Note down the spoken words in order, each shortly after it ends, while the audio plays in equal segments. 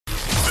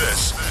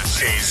This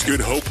is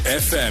Good Hope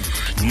FM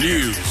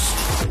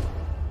News.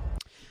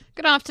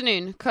 Good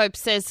afternoon. COPE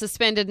says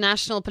suspended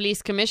National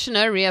Police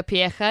Commissioner Riah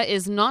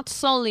is not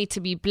solely to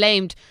be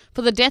blamed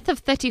for the death of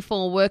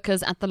 34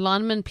 workers at the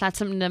Lonmin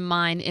Platinum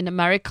Mine in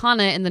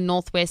Marikana in the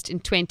northwest in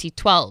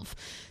 2012.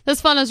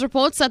 This follows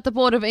reports that the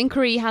Board of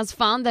Inquiry has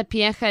found that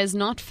Phiyega is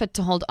not fit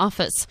to hold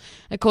office.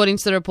 According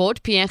to the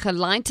report, Phiyega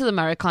lied to the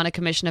Marikana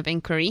Commission of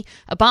Inquiry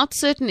about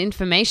certain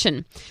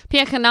information.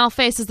 Phiyega now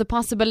faces the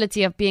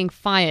possibility of being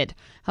fired.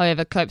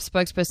 However, COPE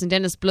spokesperson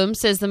Dennis Bloem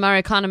says the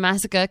Marikana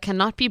massacre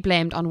cannot be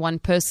blamed on one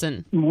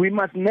person. We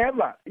must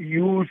never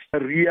use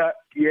Riah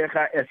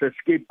as a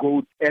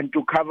scapegoat and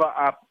to cover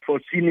up for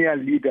senior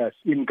leaders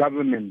in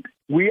government.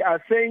 We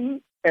are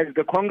saying, as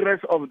the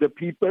Congress of the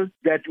People,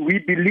 that we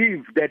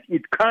believe that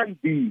it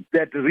can't be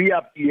that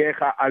Riah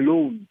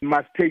alone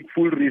must take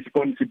full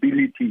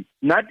responsibility.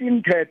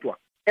 Nadine Mthethwa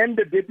and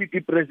the Deputy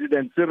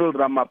President Cyril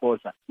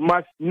Ramaphosa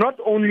must not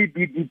only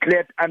be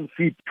declared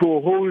unfit to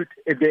hold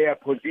their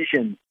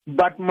position,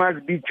 but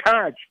must be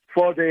charged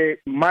for the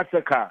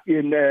massacre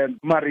in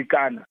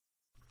Marikana.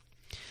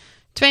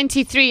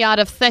 23 out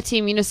of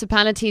 30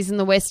 municipalities in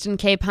the Western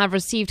Cape have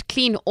received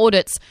clean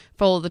audits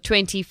for the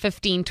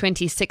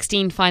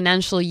 2015-2016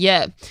 financial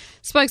year.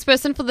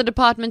 Spokesperson for the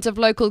Department of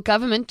Local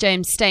Government,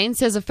 James Steyn,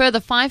 says a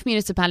further 5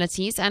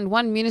 municipalities and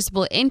 1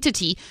 municipal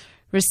entity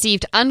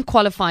received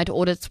unqualified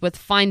audits with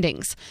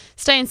findings.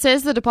 Steyn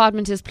says the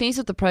department is pleased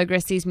with the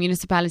progress these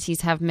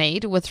municipalities have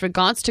made with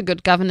regards to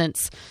good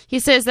governance. He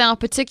says they are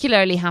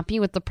particularly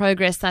happy with the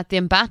progress that the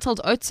embattled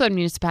Oudtshoorn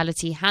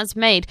municipality has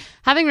made,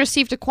 having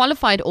received a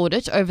qualified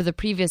audit over the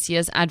previous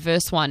year's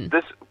adverse one.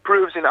 This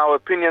proves, in our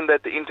opinion,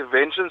 that the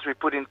interventions we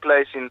put in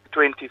place in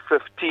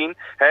 2015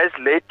 has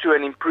led to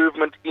an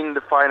improvement in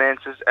the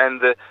finances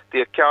and the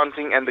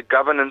accounting and the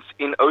governance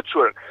in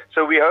Oudtshoorn.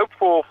 So we hope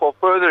for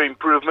further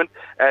improvement,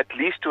 at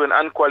least to an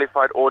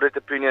unqualified audit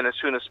opinion as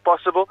soon as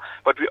possible,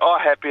 but we are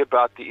happy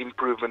about the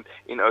improvement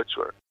in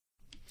Oudtshoorn.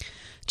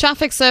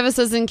 Traffic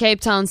services in Cape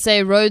Town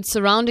say roads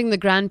surrounding the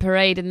Grand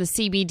Parade in the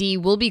CBD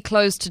will be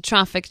closed to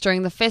traffic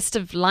during the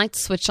festive light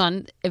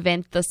switch-on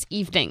event this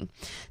evening.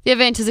 The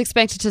event is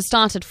expected to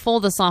start at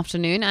 4 this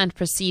afternoon and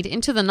proceed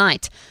into the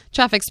night.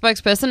 Traffic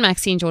spokesperson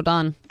Maxine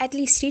Jordan.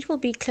 Adley Street will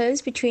be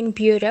closed between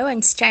Bureau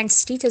and Strand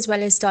Street as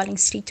well as Darling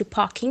Street to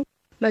parking.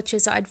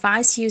 Motorists are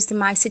advised to use the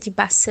MyCity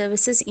bus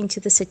services into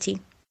the city.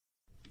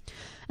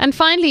 And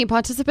finally,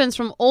 participants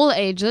from all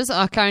ages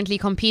are currently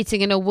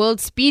competing in a world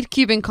speed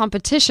cubing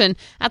competition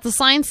at the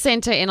Science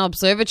Centre in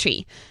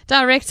Observatory.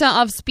 Director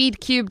of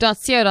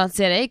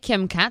speedcube.co.za,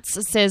 Kim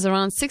Katz, says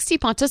around 60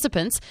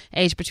 participants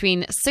aged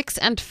between 6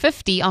 and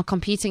 50 are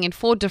competing in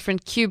 4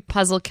 different cube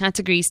puzzle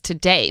categories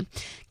today.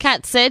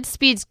 Katz said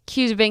speed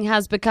cubing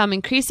has become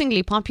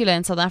increasingly popular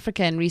in South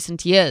Africa in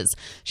recent years.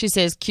 She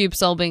says cube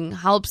solving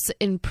helps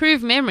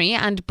improve memory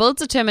and build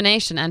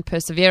determination and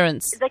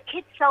perseverance. The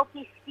kids'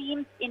 self-esteem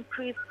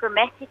improved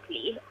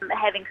dramatically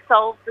having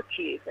solved the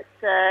cube.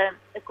 It's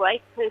a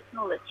great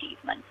personal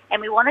achievement.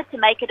 And we wanted to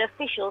make it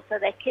official so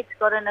that kids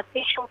got an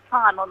official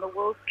time on the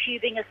World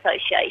Cubing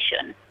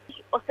Association.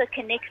 It also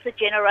connects the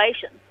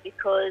generations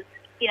because,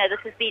 this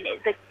has been,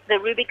 the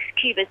Rubik's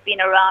Cube has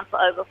been around for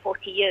over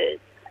 40 years.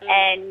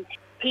 And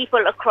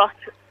people across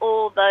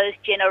all those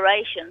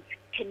generations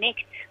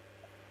connect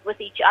with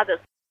each other.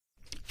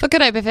 For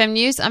Good Hope FM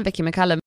News, I'm Vicky McCullum.